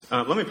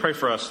Let me pray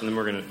for us, and then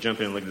we're going to jump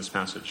in and look at this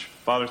passage.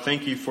 Father,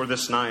 thank you for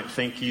this night.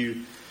 Thank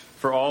you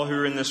for all who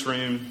are in this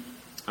room.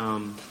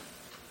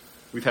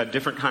 We've had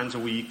different kinds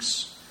of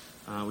weeks.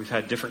 We've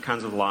had different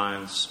kinds of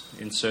lives.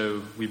 And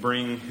so we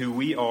bring who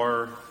we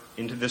are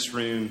into this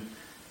room,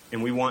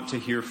 and we want to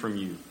hear from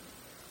you.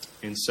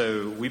 And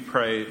so we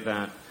pray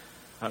that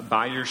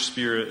by your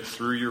Spirit,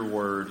 through your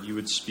word, you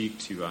would speak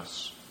to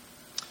us.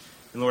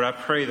 And Lord, I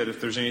pray that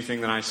if there's anything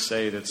that I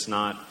say that's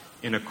not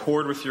in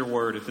accord with your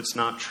word, if it's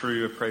not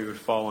true, I pray it would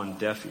fall on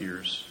deaf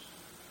ears.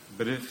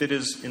 But if it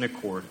is in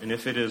accord, and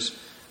if it is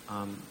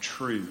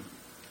true,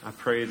 I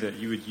pray that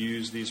you would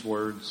use these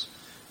words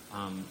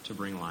to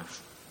bring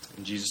life.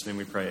 In Jesus' name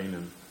we pray,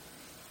 amen.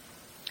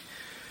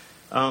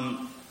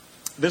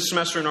 This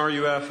semester in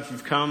RUF, if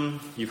you've come,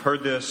 you've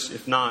heard this.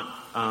 If not,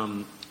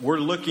 we're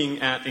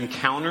looking at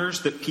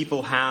encounters that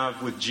people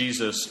have with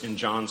Jesus in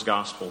John's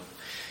gospel.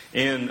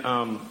 And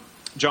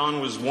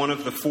John was one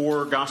of the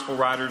four gospel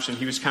writers, and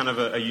he was kind of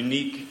a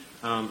unique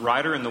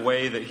writer in the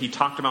way that he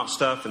talked about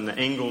stuff and the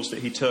angles that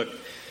he took.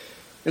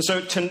 And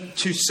so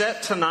to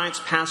set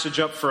tonight's passage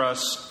up for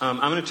us, I'm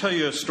going to tell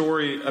you a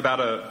story about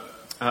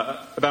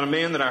a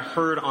man that I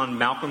heard on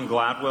Malcolm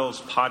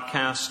Gladwell's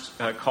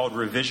podcast called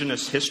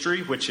Revisionist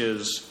History, which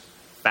is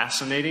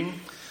fascinating.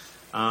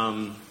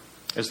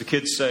 As the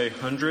kids say,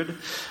 100.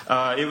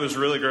 It was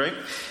really great.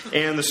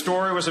 And the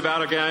story was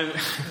about a guy,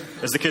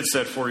 as the kids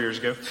said 4 years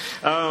ago,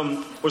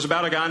 was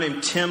about a guy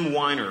named Tim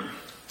Weiner.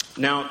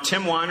 Now,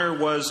 Tim Weiner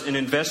was an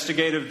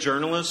investigative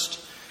journalist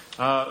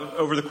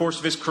over the course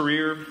of his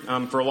career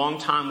for a long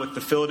time with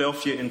the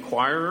Philadelphia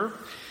Inquirer.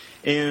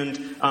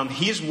 And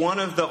he's one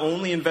of the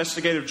only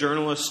investigative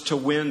journalists to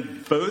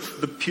win both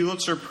the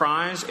Pulitzer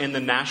Prize and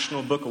the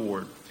National Book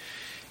Award.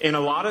 And a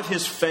lot of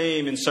his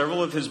fame in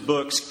several of his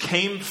books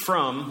came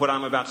from what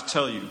I'm about to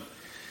tell you.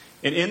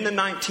 And in the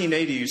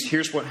 1980s,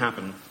 here's what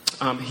happened.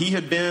 He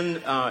had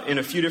been in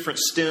a few different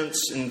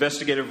stints,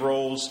 investigative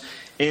roles,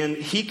 and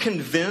he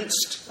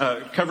convinced,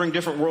 covering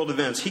different world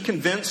events, he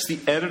convinced the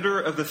editor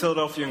of the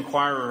Philadelphia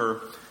Inquirer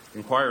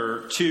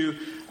to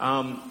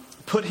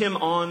put him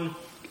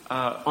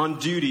on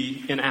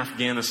duty in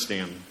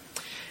Afghanistan.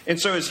 And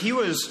so as he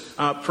was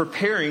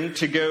preparing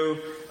to go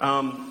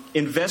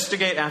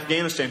investigate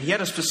Afghanistan, he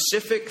had a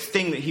specific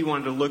thing that he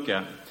wanted to look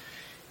at.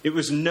 It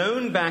was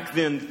known back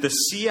then that the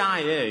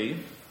CIA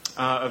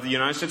of the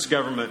United States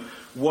government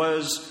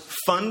was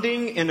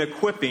funding and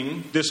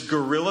equipping this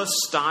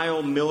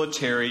guerrilla-style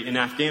military in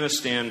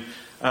Afghanistan,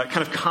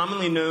 kind of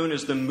commonly known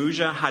as the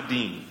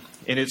Mujahideen.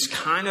 And it's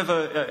kind of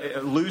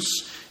a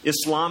loose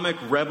Islamic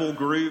rebel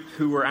group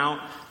who were out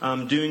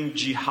doing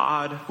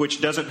jihad,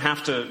 which doesn't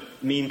have to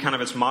mean kind of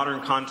its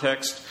modern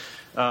context,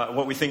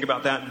 what we think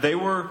about that.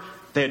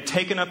 They had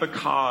taken up a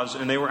cause,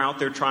 and they were out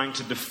there trying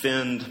to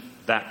defend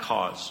that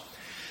cause.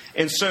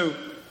 And so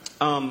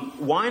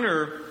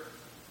Weiner,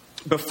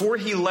 before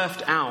he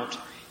left out,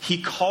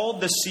 he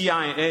called the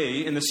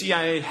CIA, and the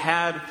CIA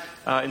had,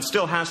 and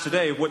still has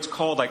today, what's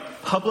called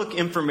like public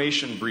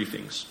information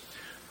briefings,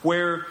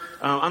 where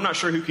I'm not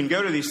sure who can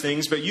go to these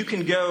things, but you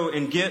can go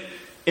and get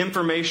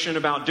information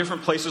about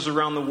different places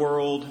around the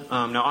world.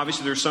 Now,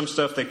 obviously, there's some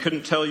stuff they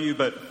couldn't tell you,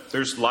 but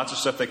there's lots of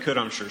stuff they could,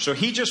 I'm sure. So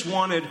he just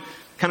wanted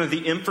kind of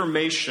the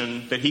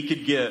information that he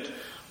could get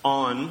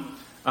on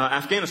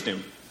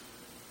Afghanistan.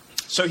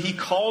 So he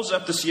calls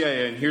up the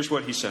CIA, and here's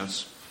what he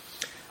says.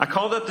 I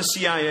called up the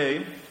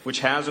CIA,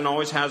 which has and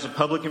always has a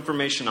public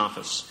information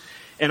office,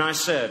 and I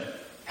said,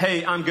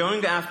 hey, I'm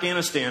going to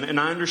Afghanistan, and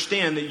I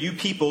understand that you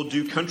people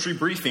do country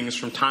briefings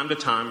from time to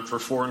time for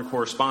foreign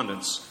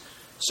correspondents.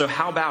 So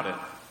how about it?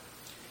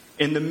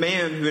 And the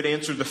man who had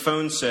answered the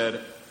phone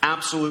said,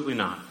 absolutely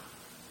not.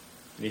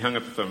 And he hung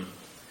up the phone.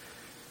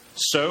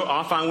 So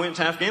off I went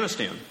to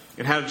Afghanistan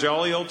and had a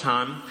jolly old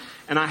time.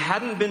 And I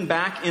hadn't been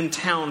back in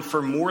town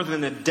for more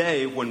than a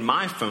day when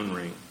my phone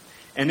rang.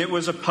 And it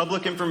was a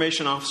public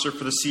information officer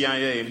for the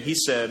CIA. And he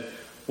said,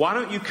 why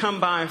don't you come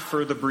by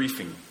for the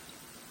briefing?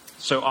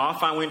 So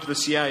off I went to the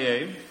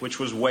CIA, which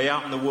was way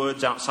out in the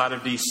woods outside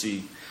of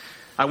D.C.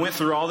 I went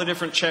through all the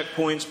different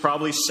checkpoints,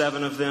 probably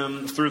 7 of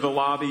them, through the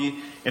lobby.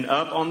 And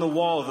up on the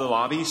wall of the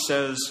lobby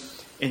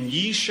says, and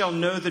ye shall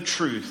know the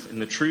truth,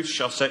 and the truth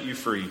shall set you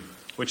free,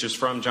 which is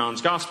from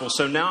John's Gospel.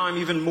 So now I'm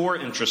even more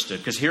interested,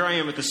 because here I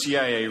am at the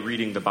CIA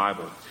reading the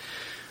Bible.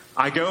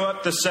 I go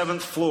up the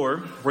 7th floor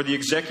where the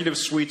executive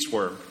suites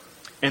were,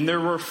 and there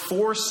were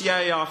 4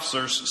 CIA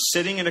officers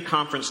sitting at a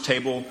conference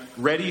table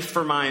ready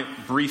for my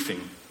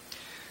briefing.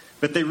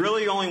 But they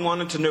really only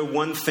wanted to know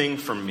one thing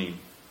from me.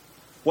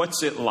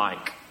 What's it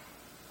like?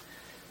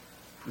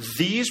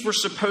 These were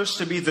supposed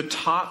to be the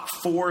top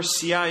 4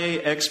 CIA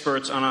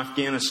experts on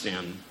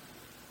Afghanistan,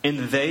 and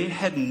they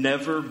had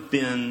never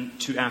been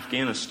to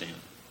Afghanistan.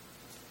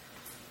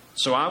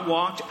 So I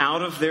walked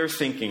out of there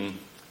thinking,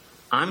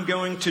 I'm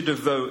going to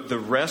devote the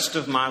rest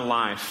of my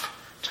life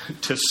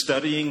to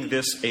studying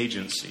this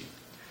agency,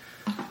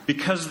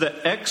 because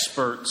the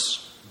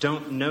experts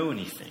don't know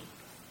anything.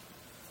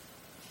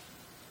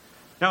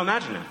 Now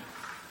imagine that.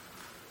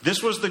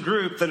 This was the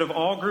group that of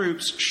all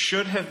groups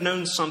should have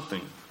known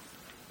something.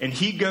 And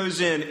he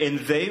goes in and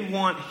they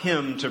want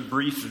him to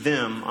brief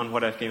them on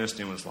what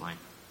Afghanistan was like.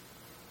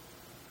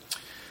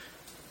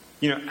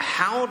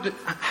 How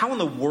in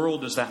the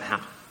world does that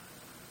happen?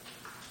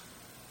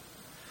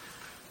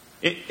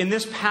 In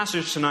this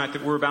passage tonight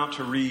that we're about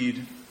to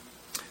read,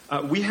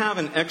 we have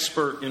an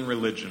expert in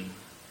religion.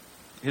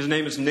 His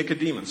name is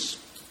Nicodemus.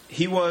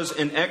 He was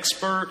an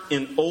expert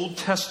in Old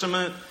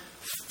Testament,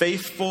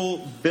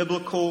 faithful,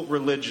 biblical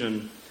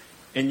religion.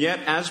 And yet,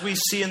 as we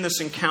see in this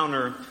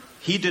encounter,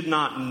 he did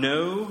not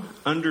know,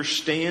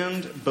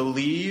 understand,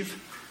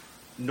 believe,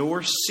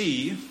 nor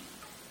see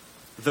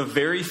the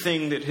very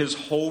thing that his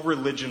whole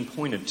religion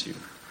pointed to.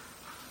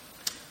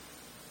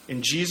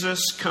 And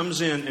Jesus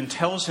comes in and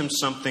tells him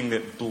something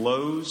that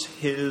blows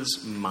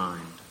his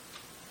mind.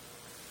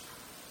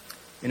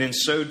 And in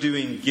so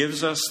doing,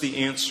 gives us the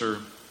answer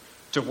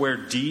to where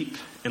deep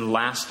and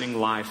lasting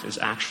life is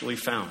actually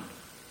found.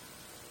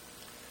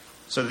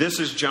 So this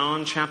is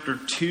John chapter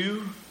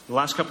 2, the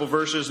last couple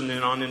verses, and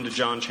then on into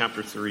John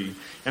chapter 3.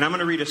 And I'm going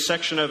to read a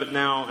section of it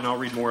now, and I'll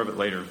read more of it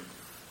later.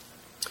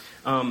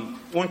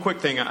 One quick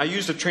thing. I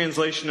used a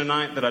translation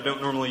tonight that I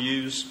don't normally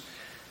use.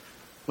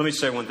 Let me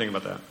say one thing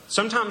about that.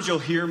 Sometimes you'll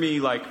hear me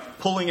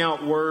pulling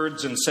out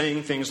words and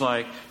saying things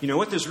like,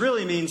 what this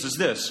really means is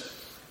this.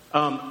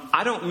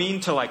 I don't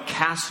mean to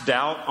cast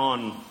doubt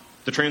on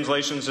the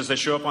translations as they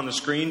show up on the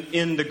screen.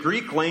 In the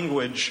Greek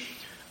language,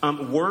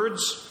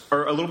 words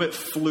are a little bit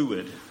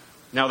fluid.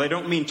 Now, they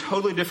don't mean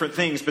totally different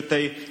things, but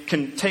they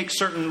can take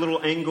certain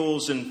little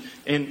angles.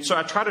 And so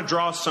I try to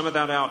draw some of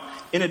that out.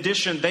 In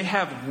addition, they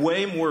have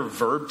way more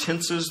verb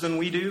tenses than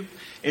we do.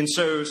 And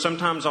so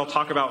sometimes I'll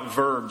talk about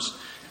verbs.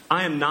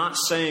 I am not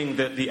saying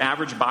that the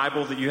average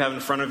Bible that you have in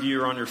front of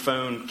you or on your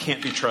phone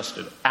can't be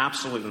trusted.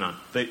 Absolutely not.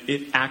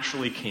 It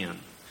actually can.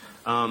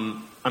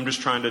 I'm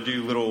just trying to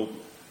do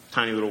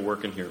tiny little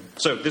work in here.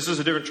 So this is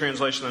a different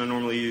translation than I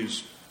normally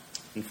use.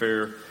 In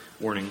fair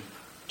warning.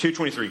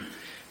 2:23.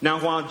 Now,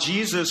 while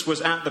Jesus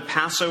was at the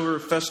Passover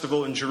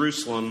festival in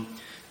Jerusalem,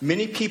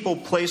 many people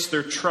placed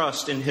their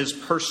trust in his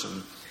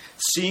person,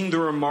 seeing the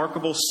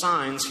remarkable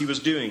signs he was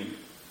doing.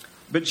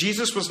 But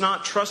Jesus was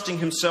not trusting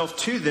himself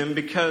to them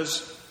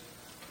because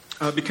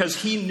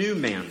he knew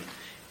man.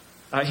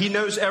 He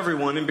knows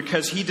everyone, and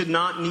because he did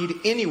not need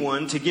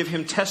anyone to give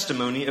him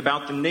testimony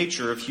about the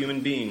nature of human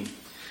being.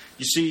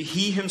 You see,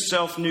 he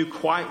himself knew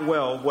quite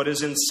well what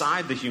is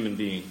inside the human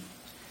being.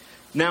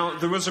 Now,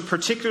 there was a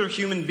particular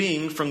human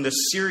being from the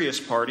serious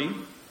party,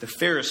 the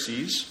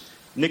Pharisees,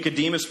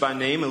 Nicodemus by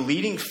name, a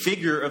leading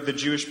figure of the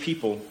Jewish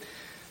people.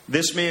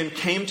 This man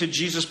came to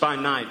Jesus by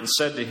night and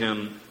said to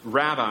him,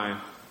 "Rabbi,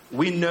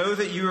 we know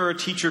that you are a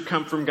teacher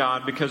come from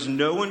God, because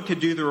no one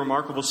could do the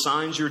remarkable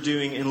signs you're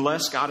doing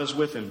unless God is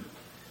with him."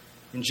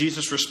 And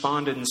Jesus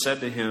responded and said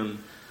to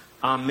him,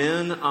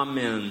 "Amen,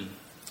 amen,"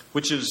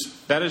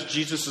 that is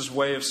Jesus'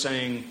 way of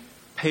saying,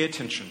 pay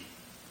attention.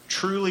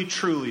 Truly,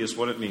 truly is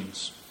what it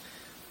means.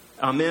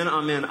 Amen,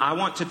 amen. I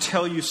want to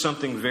tell you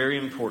something very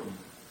important.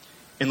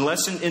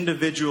 Unless an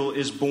individual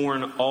is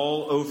born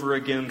all over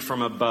again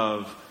from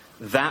above,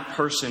 that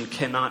person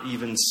cannot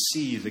even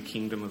see the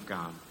kingdom of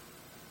God.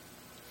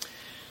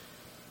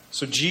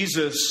 So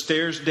Jesus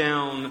stares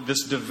down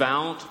this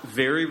devout,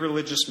 very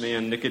religious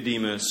man,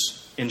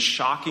 Nicodemus, and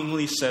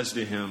shockingly says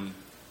to him,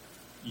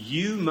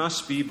 "You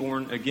must be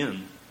born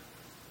again."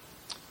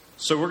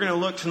 So we're going to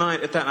look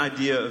tonight at that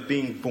idea of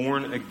being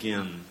born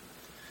again.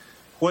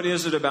 What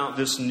is it about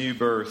this new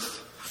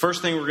birth?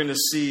 First thing we're going to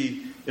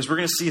see is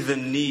the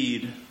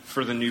need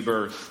for the new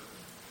birth.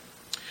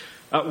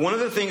 One of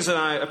the things that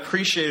I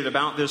appreciated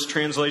about this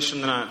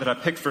translation that I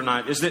picked for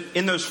tonight is that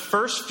in those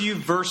first few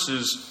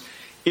verses,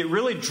 it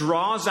really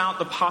draws out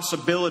the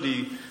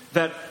possibility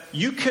that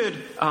you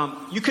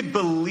could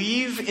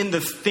believe in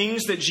the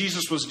things that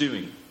Jesus was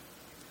doing.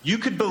 You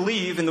could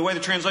believe, in the way the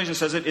translation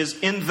says it, is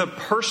in the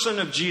person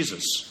of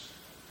Jesus.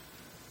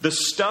 The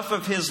stuff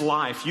of his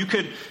life. You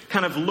could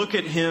kind of look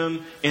at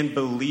him and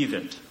believe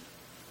it.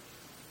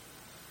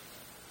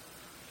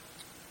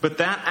 But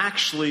that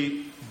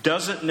actually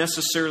doesn't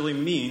necessarily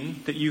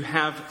mean that you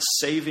have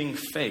saving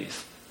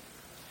faith.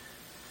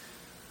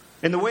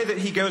 And the way that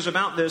he goes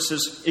about this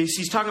is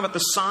he's talking about the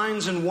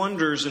signs and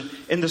wonders.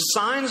 And the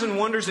signs and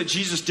wonders that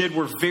Jesus did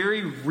were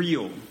very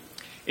real.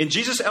 And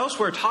Jesus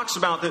elsewhere talks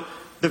about that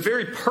the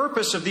very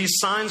purpose of these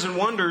signs and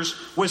wonders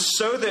was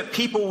so that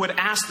people would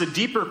ask the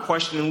deeper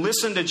question and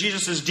listen to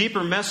Jesus'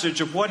 deeper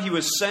message of what he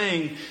was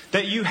saying,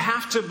 that you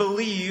have to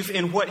believe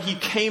in what he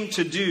came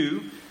to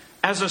do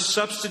as a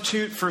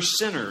substitute for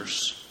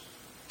sinners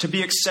to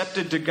be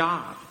accepted to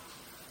God.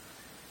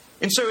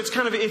 And so it's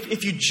kind of,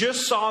 if you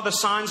just saw the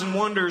signs and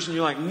wonders and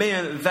you're like,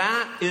 man,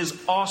 that is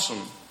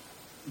awesome.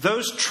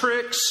 Those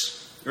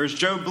tricks, or as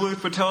Joe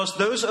Bluth would tell us,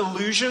 those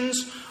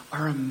illusions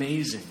are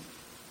amazing.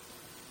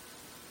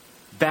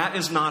 That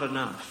is not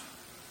enough.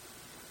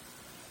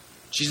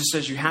 Jesus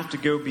says you have to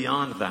go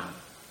beyond that.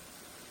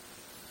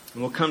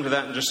 And we'll come to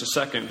that in just a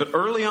second. But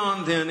early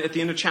on then, at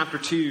the end of chapter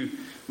 2,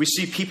 we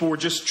see people were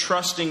just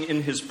trusting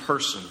in his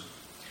person.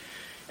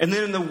 And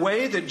then in the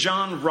way that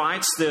John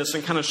writes this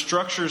and kind of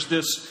structures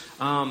this,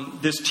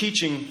 this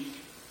teaching,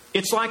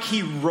 it's like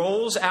he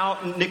rolls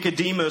out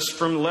Nicodemus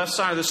from the left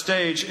side of the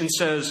stage and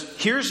says,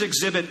 here's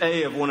exhibit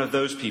A of one of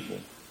those people.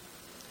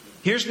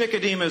 Here's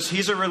Nicodemus.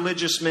 He's a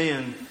religious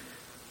man.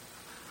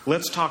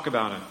 Let's talk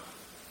about it.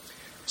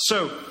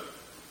 So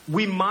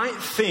we might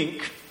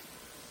think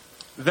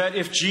that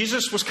if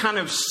Jesus was kind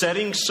of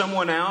setting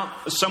someone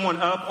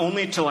up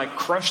only to like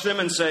crush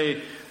them and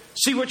say,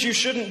 see what you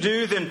shouldn't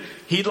do, then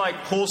he'd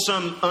like pull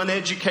some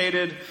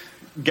uneducated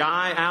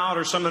guy out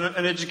or some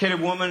uneducated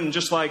woman and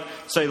just like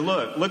say,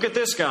 look at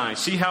this guy.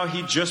 See how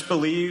he just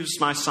believes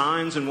my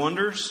signs and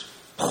wonders?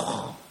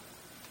 But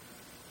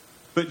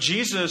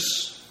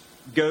Jesus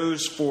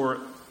goes for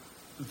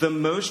the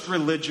most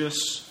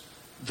religious,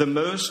 the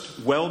most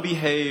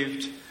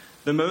well-behaved,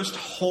 the most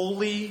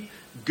holy,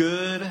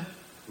 good,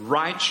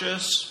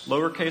 righteous,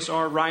 lowercase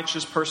r,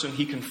 righteous person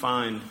he can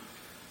find.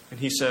 And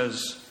he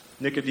says,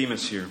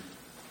 Nicodemus here.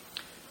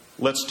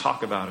 Let's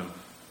talk about him.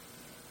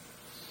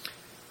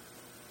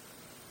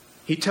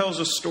 He tells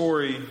a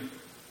story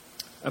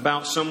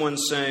about someone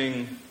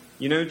saying,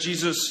 you know,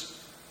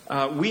 Jesus,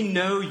 we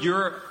know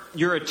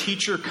you're a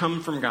teacher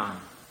come from God.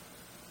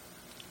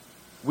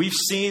 We've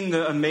seen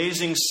the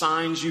amazing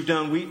signs you've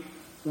done.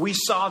 We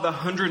saw the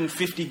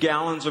 150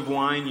 gallons of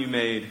wine you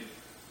made.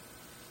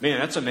 Man,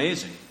 that's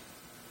amazing.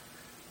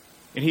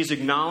 And he's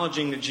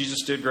acknowledging that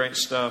Jesus did great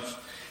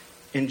stuff.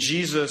 And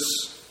Jesus,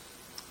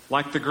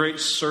 like the great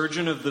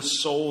surgeon of the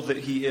soul that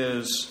he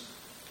is,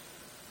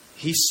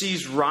 he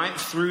sees right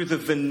through the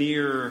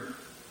veneer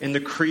and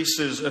the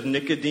creases of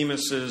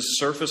Nicodemus's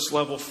surface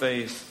level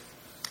faith.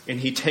 And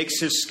he takes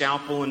his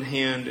scalpel in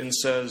hand and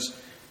says,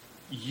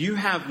 you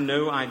have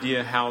no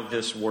idea how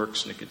this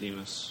works,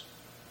 Nicodemus.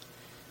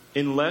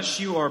 Unless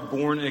you are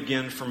born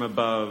again from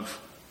above,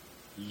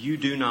 you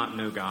do not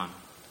know God.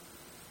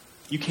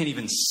 You can't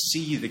even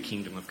see the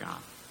kingdom of God.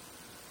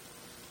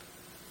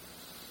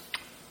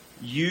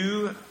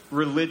 You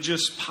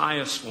religious,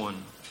 pious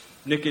one,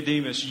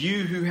 Nicodemus,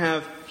 you who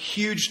have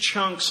huge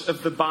chunks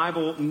of the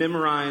Bible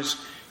memorized,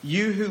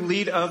 you who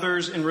lead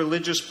others in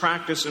religious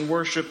practice and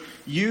worship,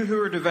 you who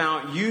are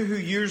devout, you who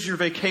use your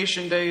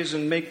vacation days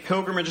and make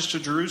pilgrimages to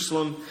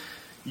Jerusalem,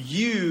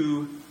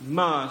 you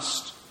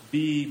must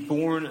be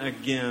born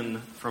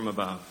again from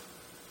above.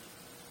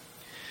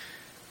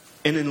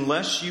 And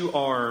unless you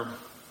are,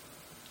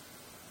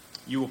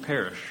 you will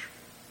perish.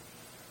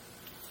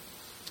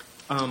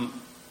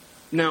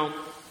 Now,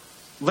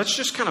 let's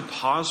just kind of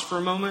pause for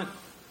a moment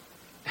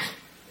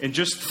and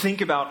just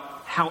think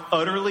about how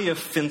utterly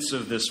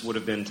offensive this would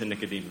have been to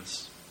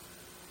Nicodemus.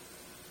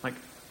 Like,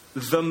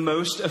 the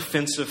most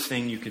offensive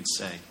thing you could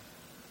say.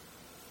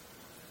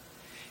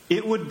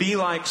 It would be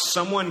like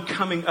someone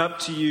coming up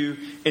to you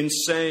and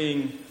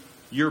saying,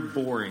 you're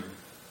boring.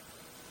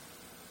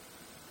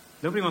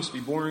 Nobody wants to be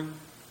boring.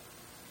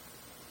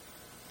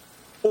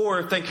 Or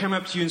if they come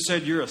up to you and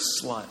said, you're a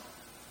slut.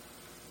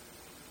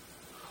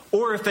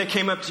 Or if they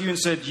came up to you and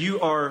said, you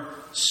are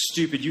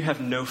stupid, you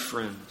have no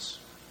friends.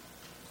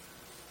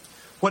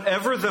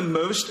 Whatever the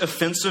most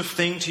offensive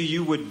thing to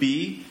you would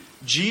be,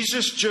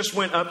 Jesus just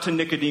went up to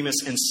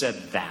Nicodemus and said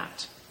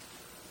that.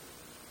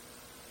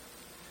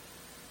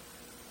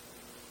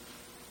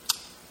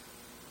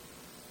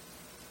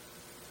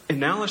 And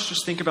now let's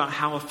just think about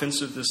how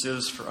offensive this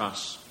is for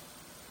us.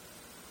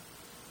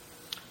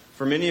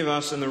 For many of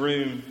us in the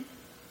room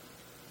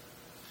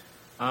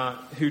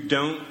who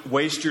don't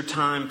waste your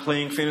time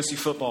playing fantasy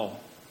football,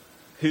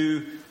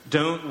 who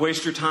don't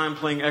waste your time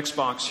playing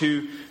Xbox,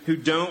 who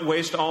don't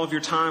waste all of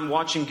your time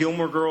watching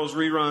Gilmore Girls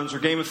reruns or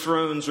Game of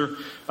Thrones, or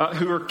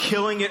who are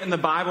killing it in the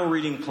Bible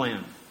reading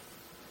plan.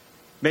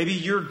 Maybe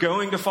you're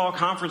going to fall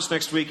conference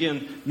next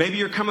weekend. Maybe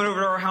you're coming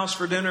over to our house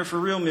for dinner for a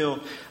real meal.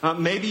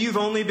 Maybe you've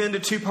only been to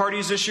 2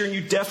 parties this year and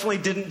you definitely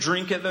didn't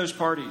drink at those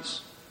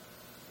parties.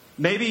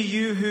 Maybe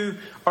you who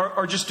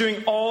are just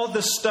doing all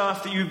the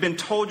stuff that you've been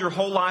told your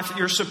whole life that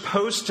you're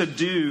supposed to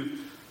do.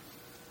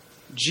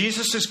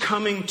 Jesus is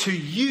coming to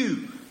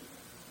you,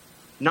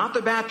 not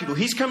the bad people.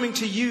 He's coming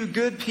to you,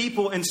 good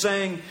people, and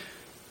saying,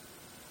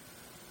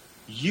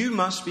 you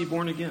must be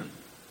born again.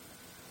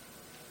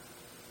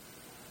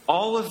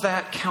 All of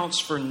that counts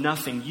for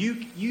nothing.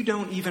 You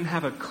don't even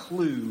have a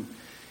clue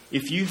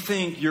if you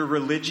think your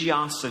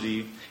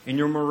religiosity and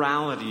your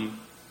morality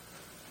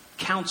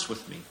counts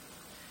with me.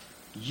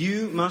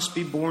 You must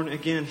be born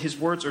again. His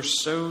words are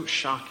so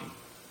shocking.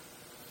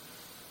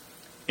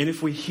 And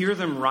if we hear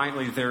them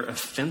rightly, they're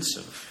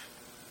offensive.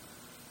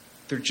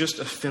 They're just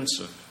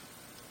offensive.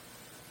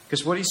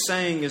 Because what he's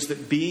saying is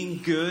that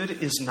being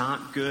good is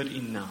not good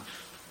enough.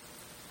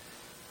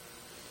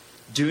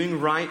 Doing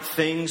right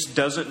things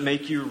doesn't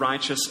make you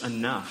righteous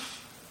enough.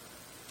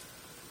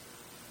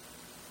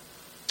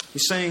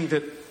 He's saying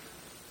that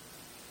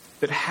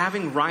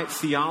having right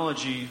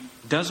theology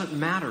doesn't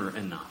matter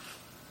enough.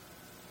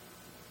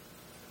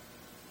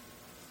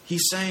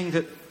 He's saying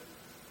that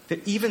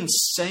even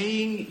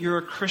saying you're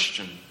a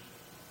Christian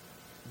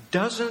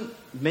doesn't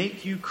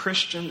make you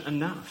Christian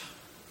enough.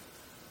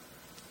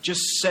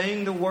 just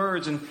saying the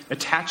words and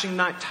attaching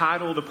that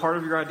title to part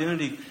of your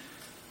identity,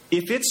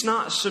 if it's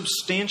not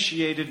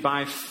substantiated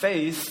by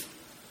faith,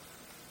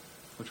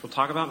 which we'll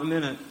talk about in a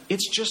minute,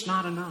 it's just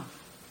not enough.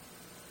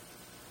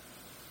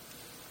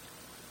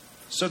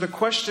 So the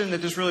question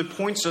that this really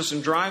points us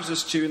and drives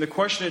us to, and the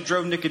question it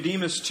drove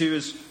Nicodemus to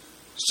is,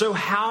 so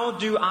how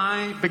do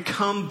I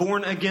become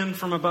born again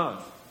from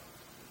above?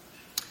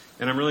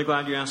 And I'm really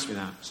glad you asked me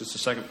that. So it's the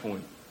second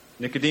point.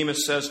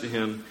 Nicodemus says to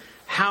him,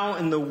 how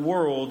in the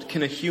world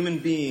can a human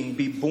being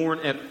be born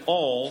at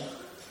all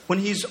when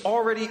he's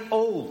already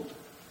old?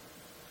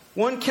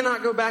 One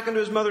cannot go back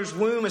into his mother's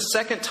womb a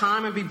second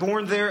time and be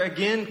born there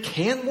again.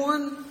 Can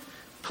one?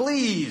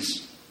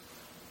 Please.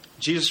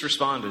 Jesus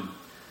responded,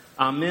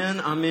 Amen,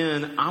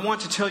 amen. I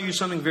want to tell you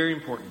something very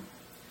important.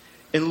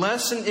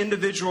 Unless an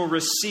individual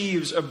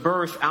receives a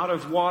birth out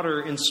of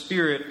water and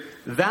spirit,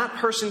 that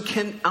person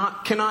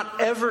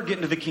cannot ever get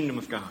into the kingdom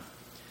of God.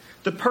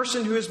 The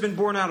person who has been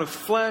born out of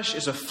flesh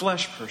is a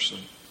flesh person,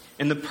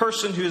 and the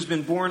person who has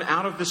been born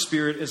out of the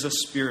Spirit is a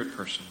spirit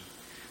person.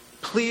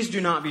 Please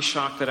do not be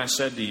shocked that I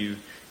said to you,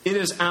 it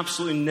is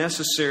absolutely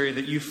necessary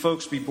that you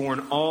folks be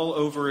born all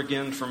over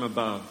again from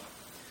above.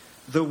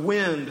 The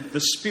wind, the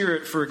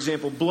Spirit, for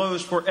example,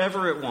 blows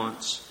wherever it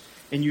wants,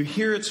 and you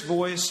hear its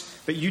voice,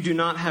 but you do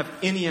not have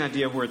any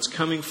idea where it's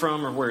coming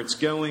from or where it's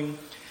going.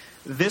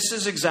 This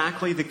is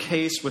exactly the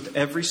case with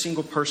every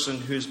single person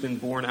who has been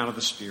born out of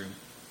the Spirit.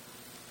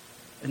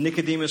 And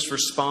Nicodemus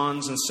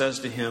responds and says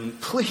to him,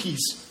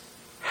 please,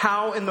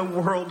 how in the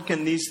world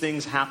can these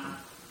things happen?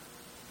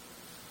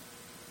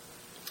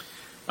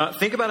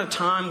 Think about a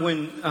time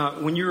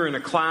when you were in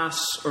a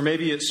class, or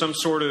maybe at some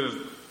sort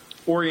of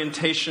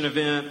orientation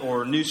event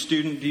or new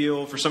student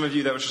deal. For some of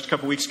you, that was just a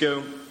couple weeks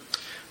ago,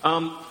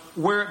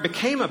 where it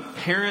became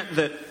apparent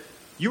that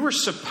you were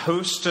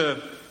supposed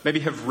to maybe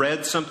have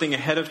read something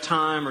ahead of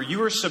time, or you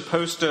were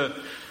supposed to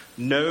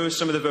know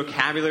some of the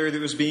vocabulary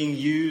that was being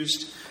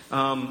used,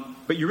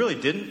 but you really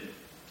didn't.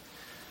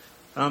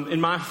 In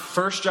my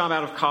first job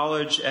out of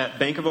college at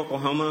Bank of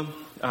Oklahoma,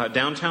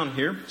 downtown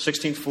here,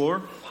 16th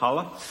floor,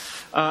 holla,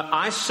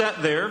 I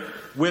sat there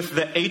with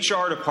the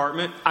HR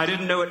department. I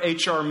didn't know what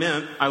HR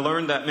meant. I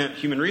learned that meant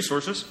human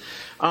resources.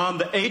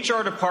 The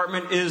HR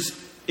department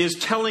is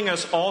telling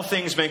us all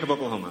things Bank of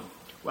Oklahoma.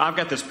 I've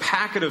got this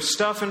packet of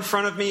stuff in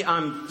front of me.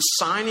 I'm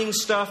signing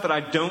stuff that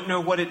I don't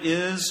know what it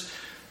is.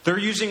 They're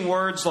using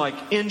words like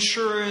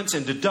insurance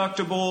and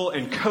deductible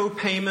and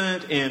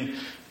co-payment and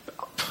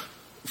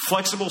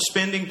flexible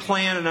spending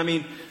plan. And I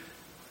mean,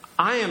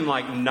 I am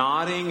like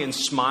nodding and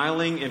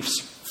smiling and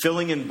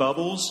filling in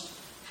bubbles.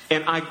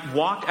 And I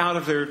walked out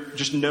of there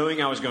just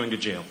knowing I was going to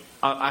jail.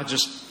 I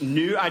just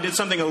knew I did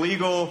something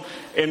illegal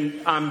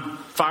and I'm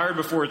fired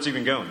before it's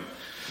even going.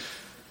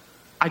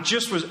 I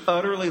just was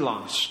utterly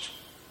lost.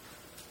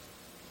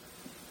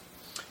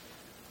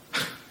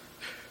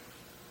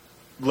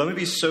 Let me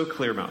be so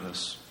clear about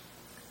this.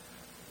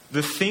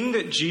 The thing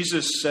that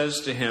Jesus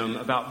says to him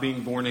about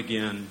being born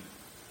again,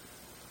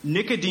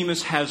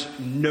 Nicodemus has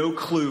no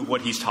clue what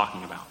he's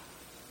talking about.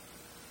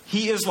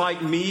 He is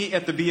like me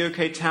at the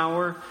BOK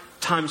Tower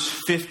times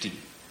 50.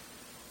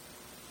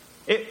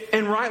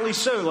 And rightly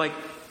so. Like,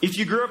 if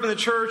you grew up in the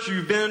church,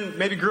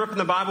 maybe grew up in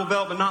the Bible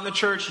Belt, but not in the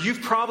church,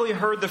 you've probably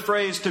heard the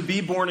phrase to be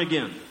born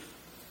again.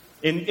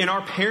 In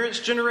our parents'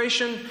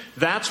 generation,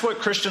 that's what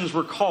Christians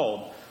were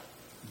called.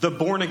 The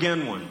born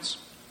again ones.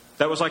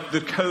 That was like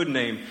the code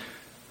name.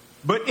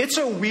 But it's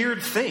a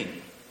weird thing.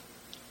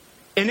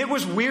 And it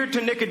was weird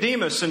to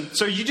Nicodemus. And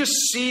so you just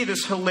see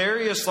this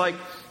hilarious, like,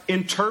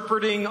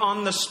 interpreting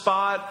on the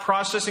spot,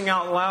 processing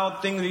out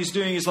loud thing that he's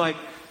doing. He's like,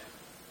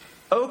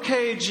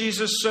 okay,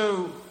 Jesus,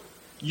 so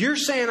you're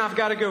saying I've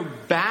got to go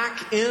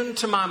back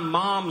into my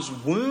mom's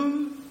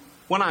womb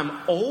when I'm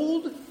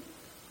old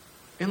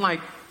and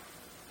like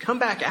come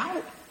back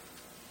out?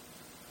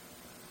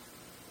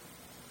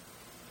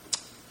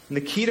 And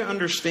the key to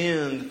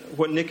understand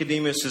what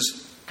Nicodemus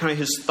is kind of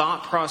his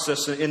thought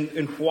process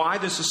and why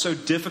this is so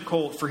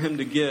difficult for him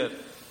to get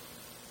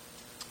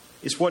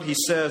is what he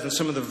says and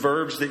some of the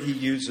verbs that he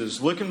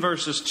uses. Look in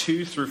verses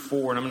 2 through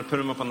 4, and I'm going to put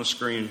them up on the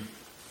screen.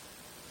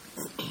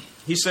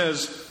 He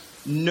says,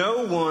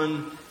 no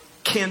one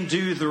can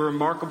do the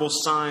remarkable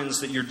signs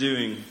that you're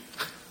doing.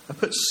 I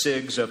put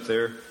cigs up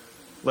there,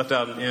 left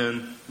out an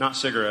N, not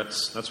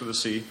cigarettes. That's with a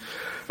C.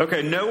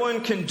 Okay, no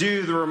one can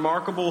do the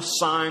remarkable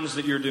signs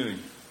that you're doing.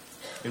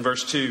 In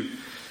verse 2.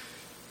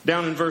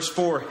 Down in verse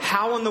 4,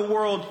 how in the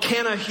world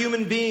can a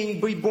human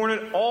being be born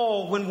at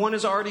all when one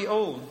is already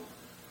old?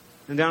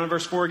 And down in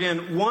verse 4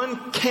 again,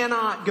 one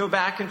cannot go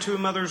back into a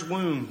mother's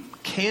womb.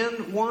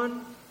 Can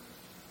one?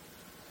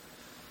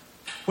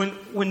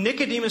 When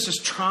Nicodemus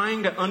is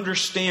trying to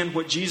understand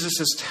what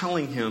Jesus is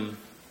telling him,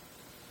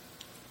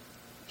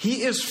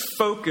 he is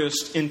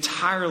focused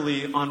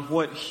entirely on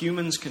what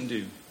humans can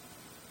do.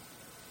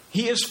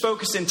 He is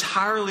focused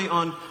entirely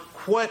on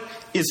what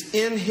is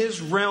in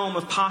his realm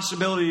of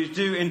possibility to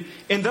do.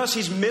 And thus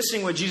he's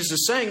missing what Jesus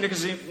is saying,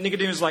 because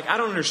Nicodemus is like, I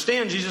don't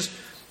understand, Jesus.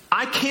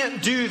 I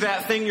can't do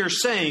that thing you're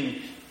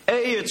saying.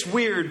 A, it's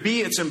weird.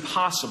 B, it's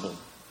impossible.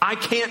 I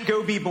can't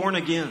go be born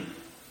again.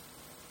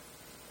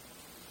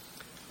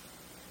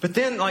 But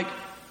then,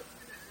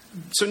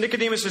 so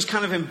Nicodemus is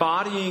kind of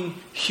embodying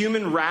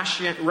human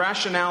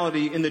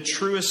rationality in the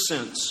truest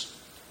sense.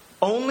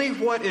 Only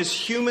what is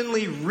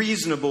humanly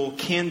reasonable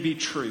can be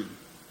true.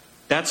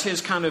 That's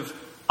his kind of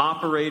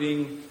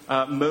operating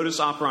modus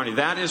operandi.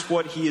 That is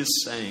what he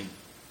is saying.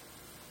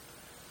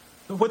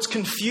 But what's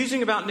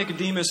confusing about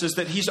Nicodemus is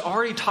that he's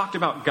already talked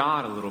about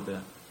God a little bit.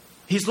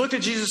 He's looked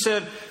at Jesus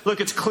and said,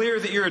 look, it's clear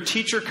that you're a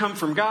teacher come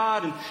from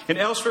God. And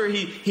elsewhere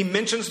he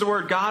mentions the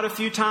word God a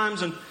few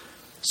times. And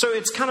so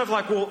it's kind of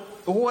like, well,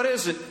 what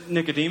is it,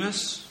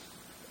 Nicodemus?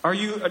 Are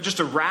you just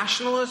a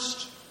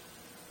rationalist?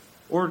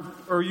 Or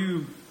are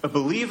you a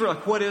believer?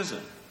 Like, what is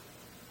it?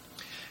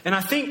 And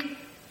I think,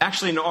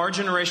 actually, in our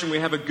generation, we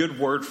have a good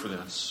word for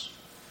this.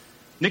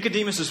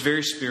 Nicodemus is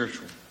very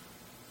spiritual.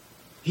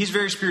 He's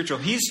very spiritual.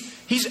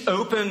 He's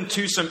open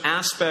to some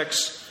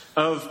aspects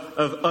of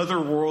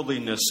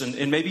otherworldliness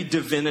and maybe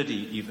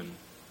divinity even.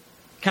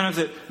 Kind of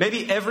that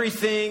maybe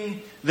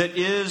everything that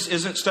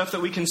isn't stuff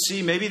that we can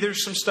see. Maybe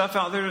there's some stuff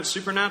out there that's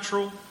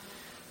supernatural.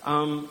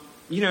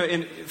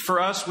 And for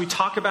us, we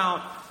talk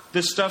about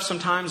this stuff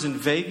sometimes in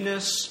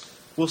vagueness.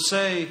 We'll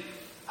say,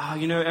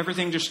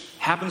 everything just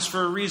happens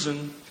for a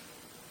reason.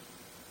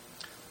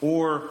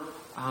 Or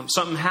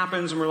something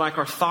happens and we're like,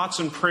 our thoughts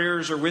and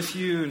prayers are with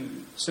you,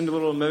 and send a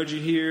little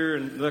emoji here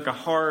and like a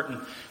heart. And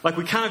like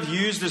we kind of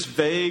use this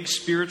vague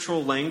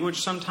spiritual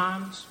language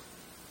sometimes.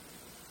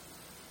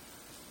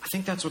 I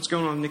think that's what's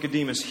going on with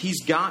Nicodemus.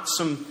 He's got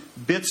some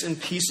bits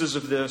and pieces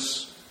of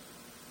this,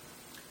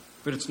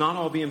 but it's not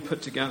all being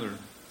put together.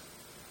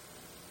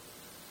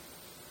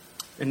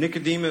 And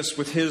Nicodemus,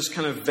 with his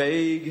kind of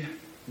vague,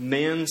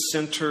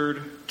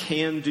 man-centered,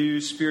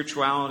 can-do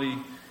spirituality,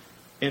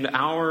 and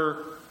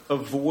our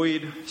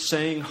avoid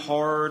saying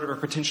hard or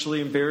potentially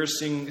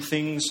embarrassing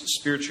things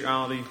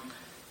spirituality,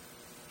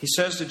 he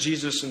says to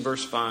Jesus in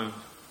verse 5,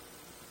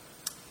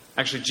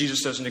 actually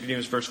Jesus says to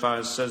Nicodemus, verse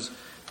 5, says,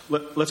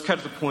 let's cut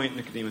to the point,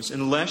 Nicodemus.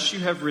 Unless you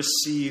have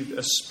received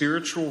a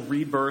spiritual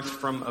rebirth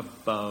from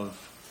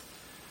above,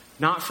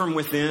 not from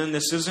within.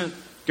 This isn't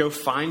go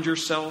find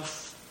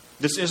yourself.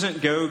 This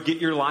isn't go get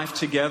your life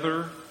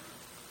together.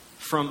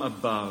 From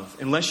above.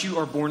 Unless you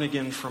are born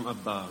again from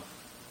above.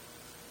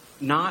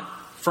 Not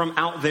from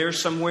out there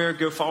somewhere,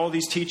 go follow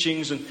these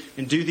teachings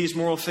and do these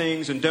moral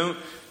things and don't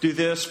do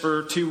this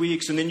for 2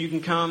 weeks and then you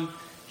can come.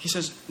 He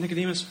says,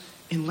 Nicodemus,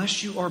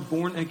 unless you are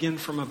born again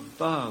from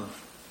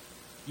above,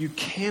 you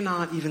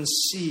cannot even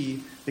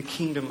see the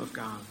kingdom of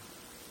God.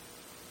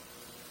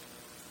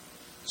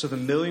 So the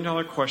 $1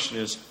 million question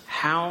is,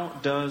 how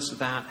does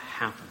that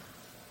happen?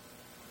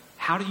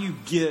 How do you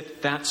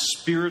get that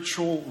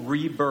spiritual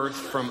rebirth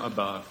from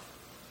above?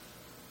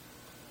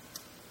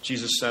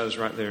 Jesus says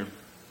right there.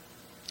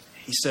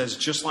 He says,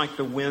 just like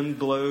the wind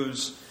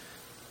blows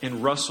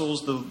and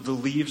rustles the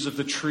leaves of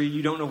the tree,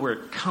 you don't know where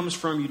it comes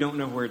from, you don't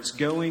know where it's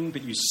going,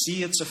 but you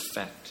see its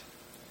effect.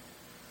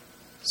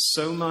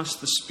 So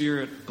must the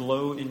Spirit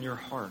blow in your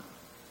heart.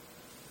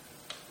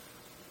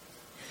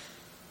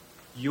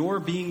 Your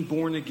being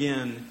born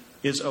again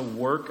is a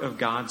work of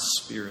God's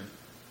Spirit.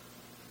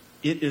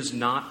 It is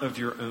not of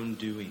your own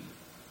doing.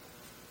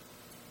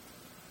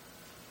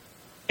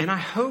 And I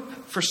hope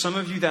for some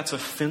of you that's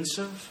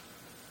offensive,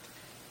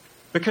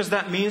 because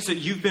that means that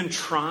you've been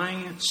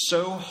trying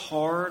so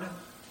hard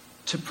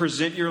to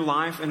present your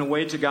life in a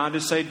way to God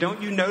to say,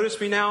 don't you notice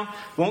me now?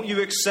 Won't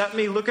you accept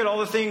me? Look at all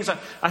the things.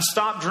 I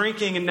stopped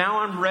drinking and now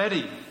I'm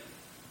ready.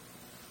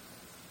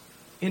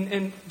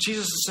 And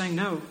Jesus is saying,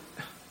 no,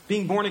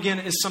 being born again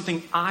is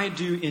something I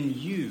do in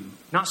you,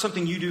 not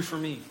something you do for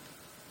me.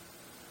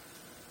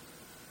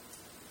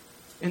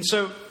 And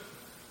so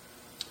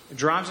it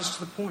drives us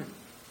to the point.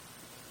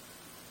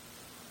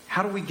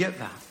 How do we get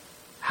that?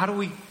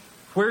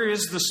 Where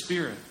is the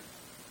Spirit?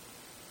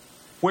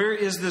 Where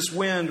is this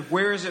wind?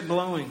 Where is it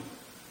blowing?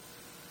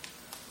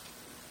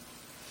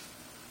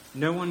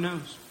 No one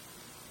knows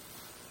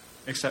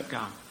except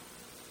God.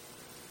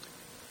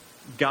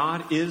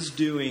 God is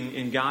doing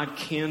and God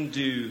can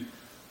do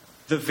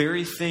the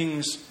very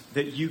things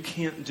that you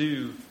can't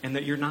do and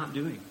that you're not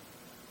doing.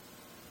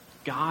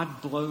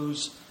 God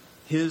blows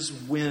His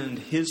wind,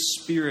 His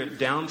Spirit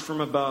down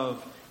from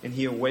above, and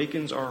He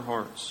awakens our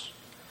hearts.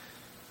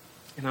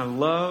 And I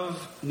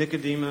love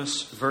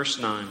Nicodemus, verse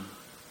 9.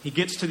 He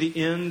gets to the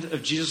end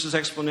of Jesus'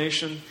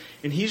 explanation,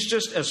 and he's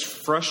just as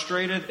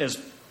frustrated as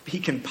he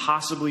can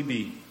possibly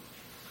be.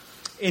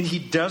 And he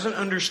doesn't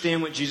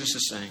understand what Jesus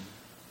is saying.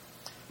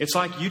 It's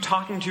like you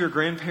talking to your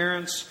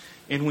grandparents,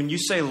 and when you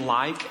say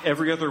like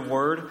every other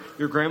word,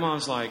 your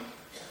grandma's like,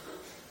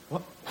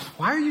 "What?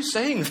 Why are you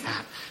saying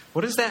that?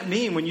 What does that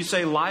mean when you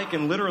say like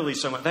and literally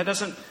so much? That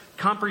doesn't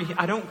comprehend.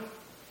 I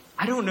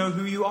don't know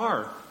who you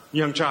are,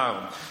 young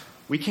child.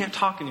 We can't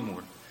talk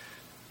anymore."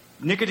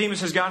 Nicodemus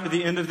has gotten to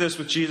the end of this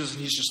with Jesus,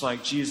 and he's just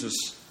like, Jesus,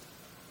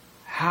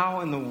 how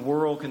in the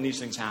world can these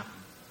things happen?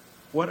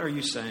 What are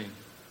you saying?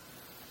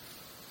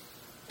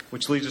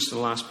 Which leads us to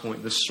the last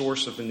point, the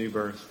source of the new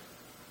birth.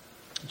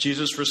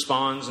 Jesus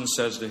responds and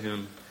says to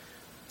him,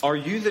 "Are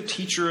you the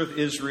teacher of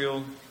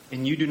Israel,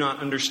 and you do not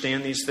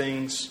understand these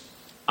things?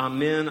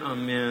 Amen,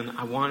 amen.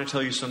 I want to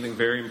tell you something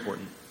very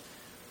important.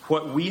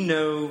 What we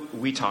know,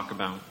 we talk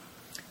about.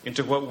 And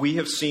to what we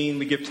have seen,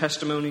 we give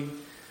testimony.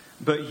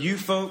 But you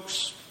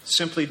folks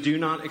simply do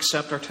not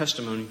accept our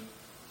testimony.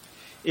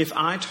 If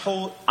I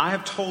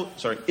have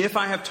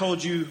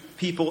told you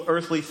people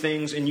earthly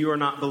things and you are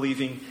not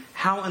believing,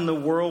 how in the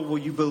world will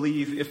you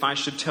believe if I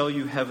should tell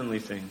you heavenly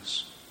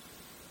things?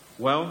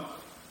 Well,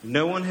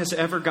 no one has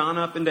ever gone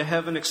up into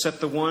heaven except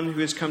the one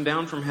who has come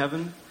down from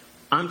heaven.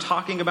 I'm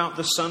talking about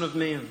the Son of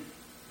Man.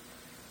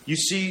 You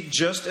see,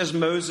 just as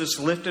Moses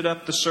lifted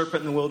up the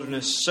serpent in the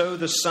wilderness, so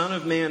the Son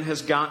of Man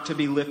has got to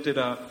be lifted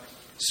up,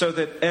 so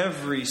that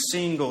every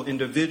single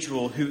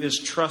individual who is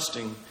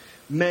trusting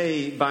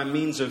may, by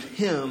means of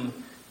him,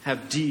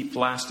 have deep,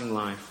 lasting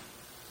life.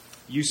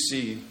 You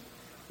see,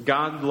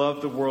 God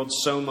loved the world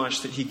so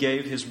much that he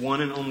gave his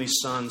one and only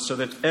Son, so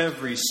that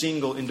every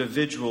single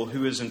individual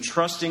who is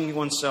entrusting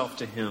oneself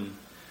to him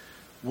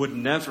would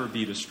never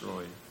be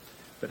destroyed,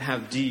 but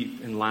have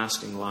deep and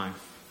lasting life.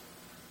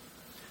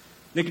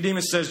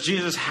 Nicodemus says,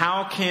 "Jesus,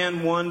 how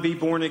can one be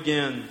born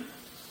again?"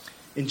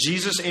 And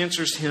Jesus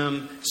answers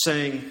him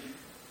saying,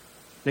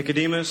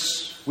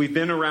 "Nicodemus, we've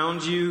been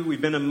around you,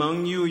 we've been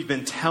among you, we've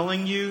been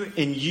telling you,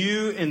 and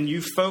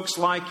you folks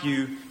like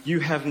you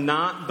have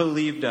not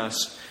believed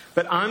us.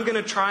 But I'm going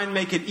to try and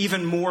make it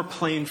even more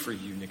plain for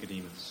you,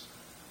 Nicodemus."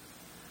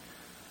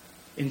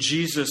 And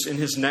Jesus, in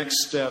his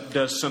next step,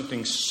 does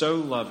something so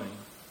loving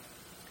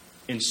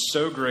and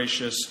so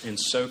gracious and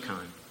so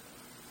kind.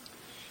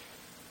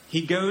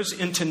 He goes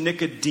into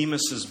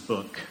Nicodemus's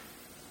book.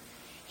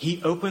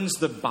 He opens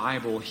the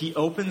Bible. He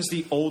opens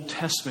the Old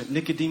Testament.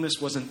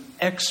 Nicodemus was an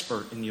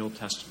expert in the Old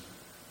Testament.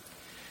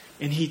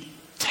 And he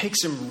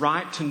takes him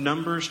right to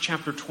Numbers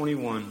chapter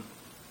 21.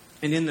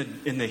 And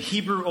in the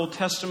Hebrew Old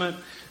Testament,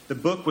 the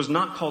book was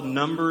not called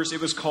Numbers. It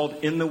was called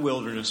In the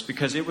Wilderness,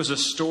 because it was a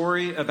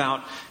story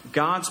about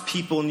God's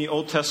people in the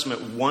Old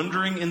Testament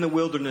wandering in the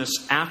wilderness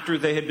after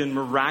they had been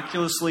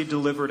miraculously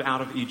delivered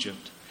out of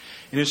Egypt.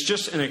 And it's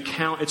just an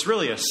account. It's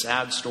really a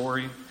sad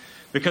story,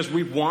 because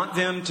we want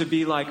them to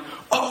be like,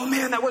 "Oh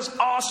man, that was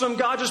awesome.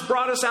 God just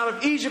brought us out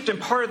of Egypt and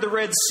parted the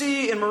Red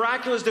Sea and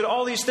miraculous did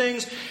all these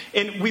things."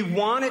 And we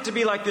want it to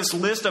be like this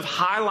list of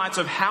highlights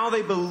of how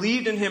they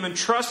believed in him and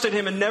trusted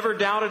him and never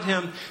doubted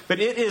him. But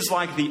it is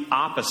like the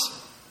opposite.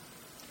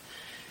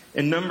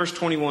 And Numbers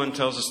 21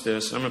 tells us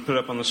this. I'm going to put it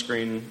up on the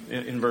screen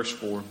in verse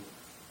 4.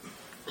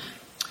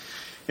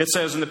 It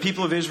says, "And the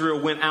people of Israel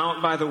went out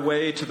by the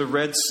way to the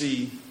Red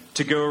Sea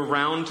to go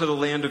around to the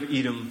land of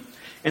Edom.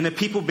 And the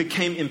people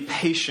became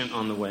impatient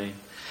on the way.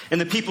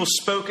 And the people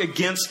spoke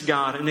against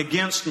God and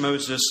against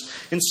Moses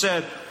and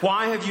said,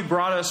 'Why have you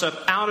brought us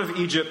up out of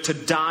Egypt to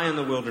die in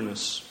the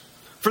wilderness?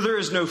 For there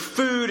is no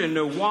food and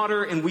no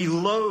water, and we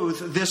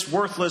loathe this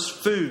worthless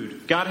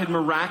food.'" God had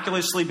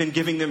miraculously been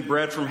giving them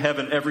bread from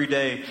heaven every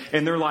day.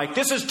 And they're like,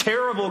 "This is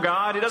terrible,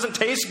 God. It doesn't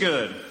taste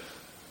good."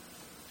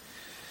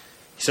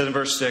 He said in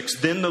verse 6,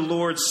 "Then the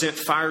Lord sent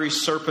fiery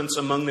serpents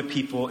among the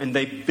people, and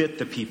they bit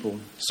the people,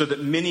 so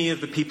that many of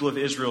the people of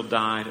Israel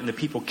died. And the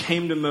people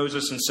came to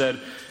Moses and said,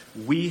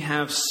 'We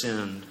have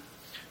sinned,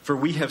 for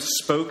we have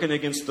spoken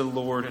against the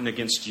Lord and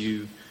against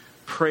you.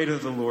 Pray to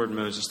the Lord,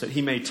 Moses, that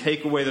he may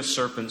take away the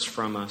serpents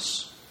from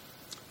us.'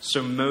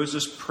 So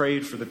Moses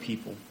prayed for the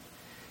people.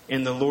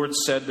 And the Lord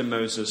said to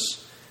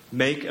Moses,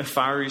 'Make a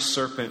fiery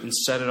serpent and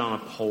set it on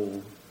a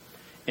pole.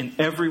 And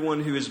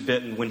everyone who is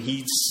bitten, when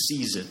he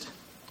sees it,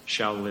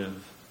 shall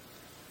live.'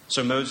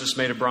 So Moses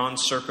made a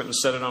bronze serpent and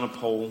set it on a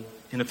pole.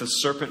 And if the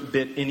serpent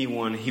bit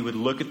anyone, he would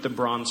look at the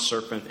bronze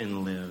serpent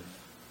and live."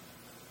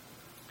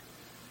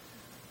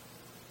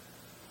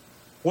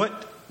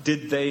 What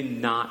did they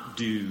not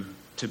do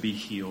to be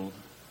healed?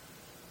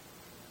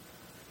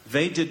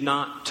 They did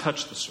not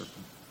touch the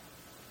serpent.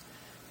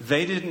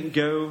 They didn't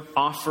go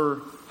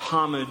offer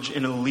homage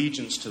and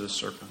allegiance to the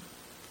serpent.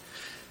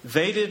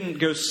 They didn't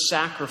go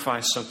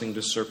sacrifice something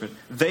to the serpent.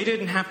 They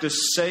didn't have to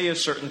say a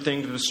certain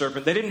thing to the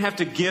serpent. They didn't have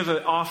to give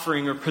an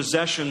offering or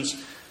possessions.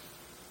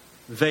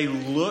 They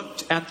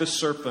looked at the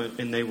serpent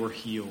and they were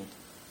healed.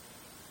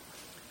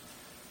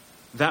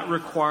 That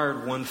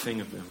required one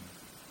thing of them: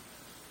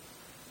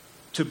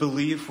 to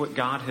believe what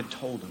God had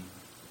told them.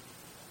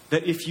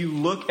 That if you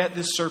look at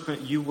this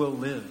serpent, you will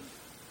live.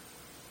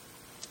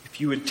 If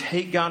you would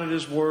take God at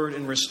his word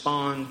and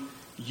respond,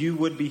 you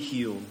would be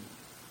healed.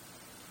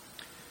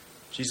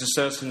 Jesus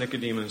says to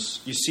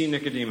Nicodemus, "You see,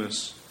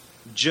 Nicodemus,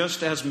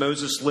 just as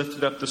Moses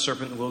lifted up the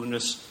serpent in the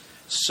wilderness,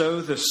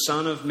 so the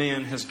Son of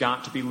Man has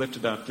got to be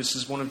lifted up." This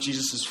is one of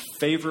Jesus'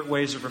 favorite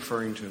ways of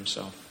referring to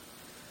himself.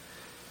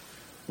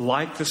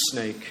 Like the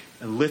snake,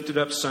 a lifted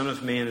up Son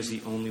of Man is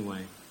the only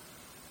way.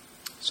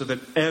 So that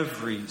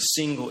every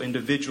single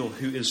individual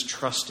who is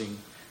trusting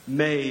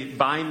may,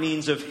 by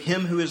means of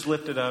him who is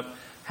lifted up,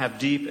 have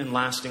deep and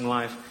lasting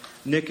life.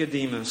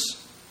 Nicodemus,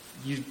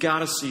 you've got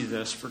to see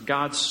this. For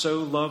God so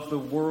loved the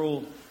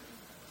world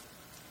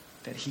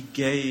that he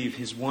gave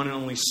his one and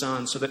only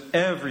Son so that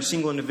every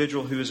single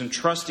individual who is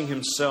entrusting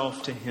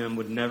himself to him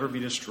would never be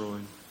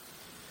destroyed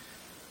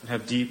and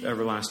have deep,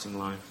 everlasting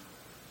life.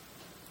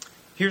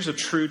 Here's a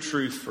true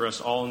truth for us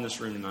all in this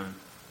room tonight.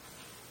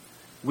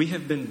 We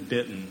have been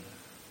bitten,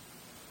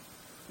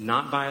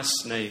 not by a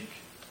snake,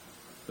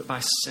 but by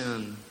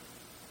sin.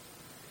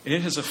 And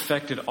it has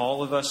affected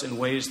all of us in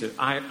ways that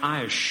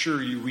I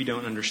assure you we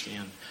don't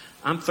understand.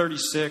 I'm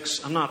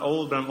 36. I'm not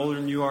old, but I'm older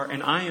than you are.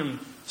 And I am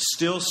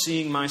still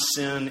seeing my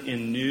sin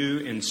in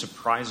new and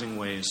surprising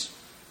ways,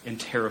 in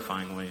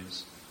terrifying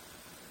ways.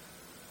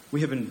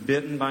 We have been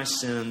bitten by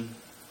sin.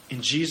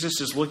 And Jesus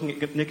is looking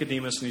at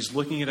Nicodemus and he's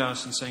looking at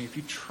us and saying, if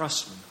you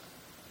trust me,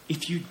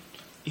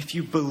 if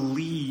you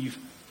believe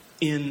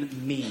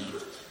in me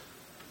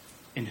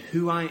and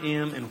who I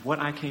am and what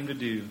I came to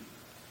do,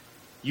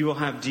 you will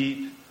have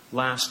deep,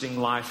 lasting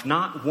life.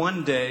 Not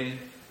one day,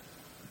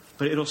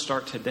 but it'll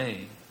start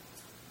today.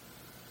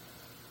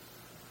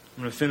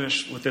 I'm going to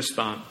finish with this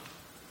thought.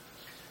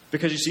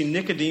 Because you see,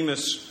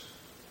 Nicodemus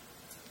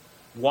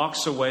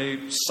walks away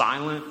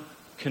silent,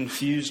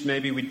 confused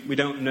maybe, we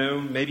don't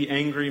know, maybe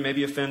angry,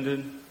 maybe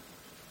offended.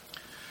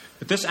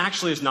 But this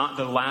actually is not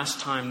the last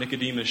time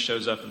Nicodemus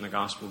shows up in the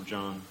Gospel of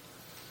John.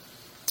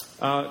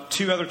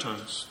 2 other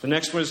times. The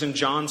next one is in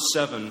John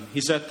 7.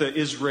 He's at the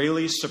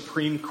Israeli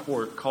Supreme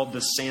Court called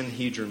the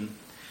Sanhedrin.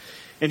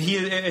 And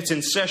it's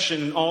in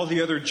session, and all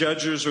the other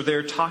judges are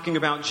there talking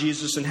about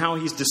Jesus and how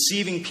he's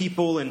deceiving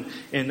people and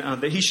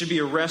that he should be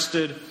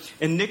arrested.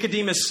 And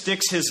Nicodemus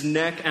sticks his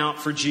neck out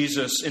for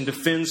Jesus and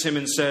defends him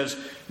and says,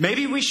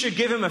 maybe we should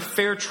give him a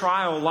fair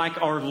trial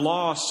like our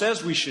law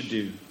says we should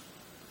do.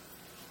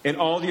 And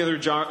all the other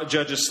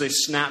judges, they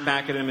snap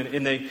back at him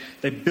and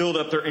they build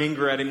up their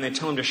anger at him and they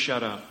tell him to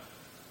shut up.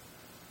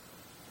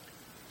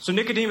 So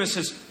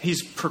Nicodemus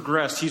he's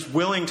progressed. He's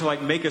willing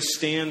to make a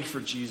stand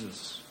for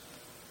Jesus.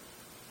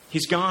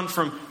 He's gone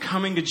from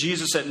coming to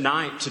Jesus at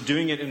night to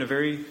doing it in a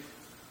very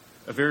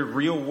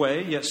real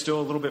way, yet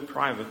still a little bit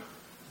private,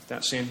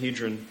 that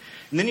Sanhedrin.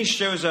 And then he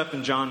shows up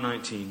in John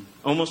 19,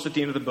 almost at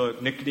the end of the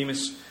book.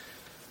 Nicodemus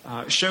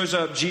shows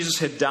up. Jesus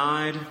had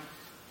died.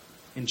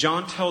 And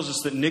John tells us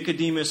that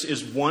Nicodemus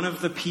is one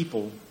of the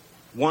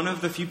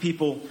few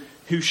people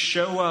who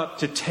show up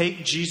to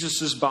take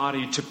Jesus'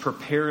 body to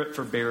prepare it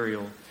for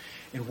burial.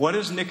 And what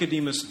does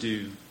Nicodemus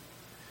do?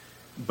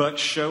 But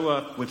show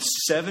up with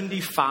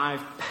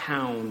 75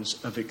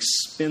 pounds of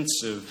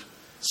expensive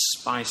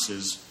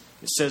spices.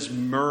 It says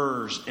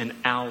myrrhs and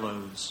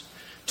aloes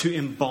to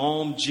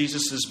embalm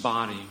Jesus'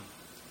 body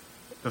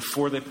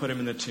before they put him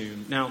in the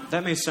tomb. Now,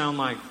 that may sound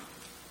like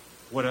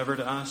whatever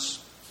to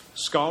us.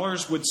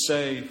 Scholars would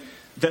say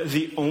that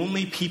the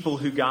only people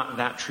who got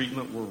that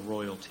treatment were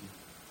royalty.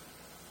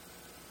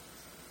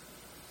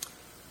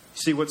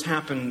 See, what's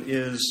happened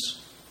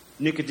is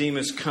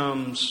Nicodemus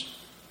comes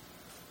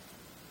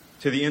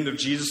to the end of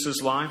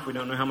Jesus' life. We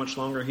don't know how much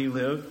longer he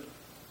lived.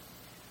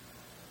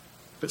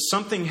 But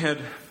something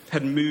had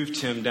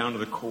moved him down to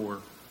the core.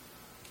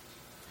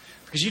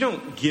 Because you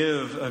don't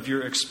give of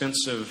your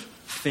expensive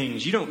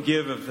things. You don't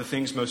give of the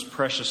things most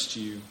precious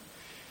to you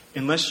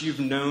unless you've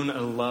known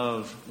a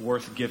love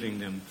worth giving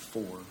them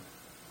for.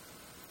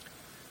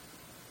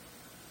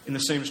 And the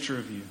same is true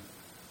of you.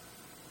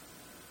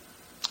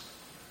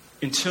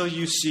 Until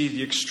you see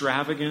the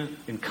extravagant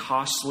and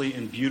costly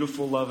and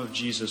beautiful love of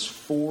Jesus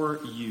for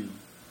you,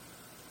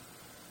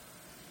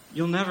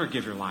 you'll never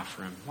give your life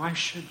for him. Why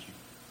should you?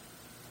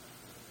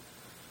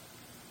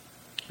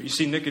 But you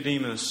see,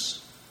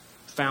 Nicodemus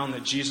found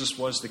that Jesus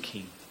was the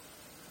King.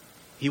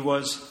 He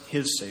was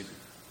his Savior.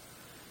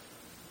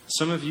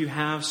 Some of you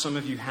have, some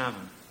of you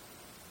haven't.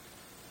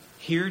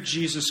 Hear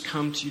Jesus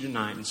come to you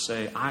tonight and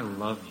say, I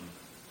love you.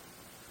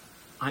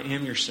 I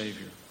am your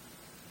Savior.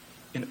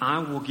 And I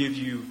will give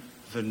you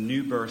the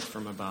new birth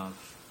from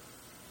above.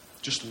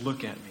 Just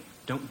look at me.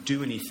 Don't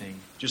do anything.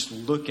 Just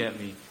look at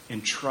me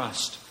and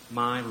trust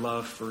my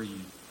love for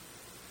you.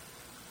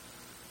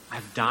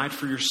 I've died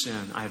for your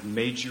sin. I have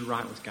made you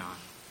right with God.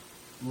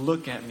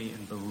 Look at me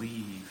and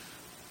believe.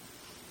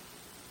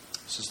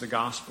 This is the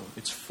gospel.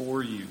 It's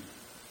for you.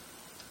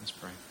 Let's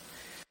pray.